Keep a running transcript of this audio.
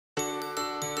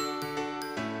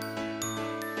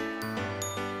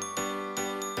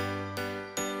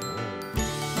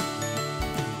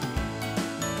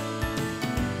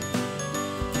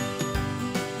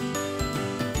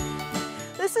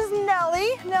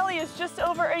is just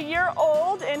over a year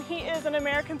old, and he is an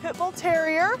American Pit Bull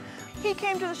Terrier. He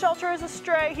came to the shelter as a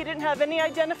stray. He didn't have any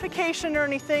identification or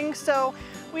anything, so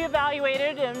we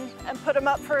evaluated and put him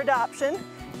up for adoption.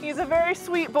 He's a very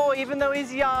sweet boy, even though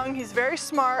he's young. He's very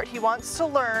smart. He wants to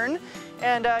learn,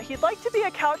 and he'd like to be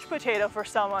a couch potato for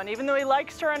someone. Even though he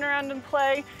likes to run around and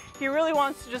play, he really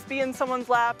wants to just be in someone's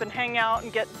lap and hang out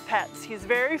and get pets. He's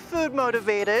very food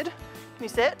motivated. Can you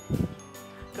sit?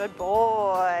 Good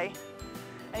boy.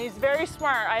 And he's very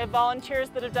smart. I have volunteers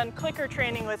that have done clicker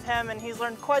training with him, and he's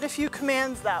learned quite a few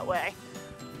commands that way.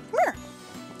 Come here.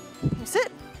 Can you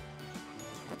sit?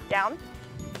 Down.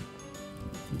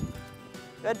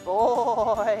 Good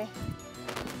boy.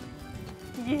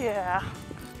 Yeah.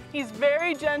 He's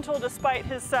very gentle despite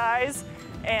his size,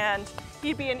 and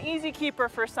he'd be an easy keeper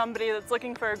for somebody that's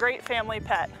looking for a great family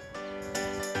pet.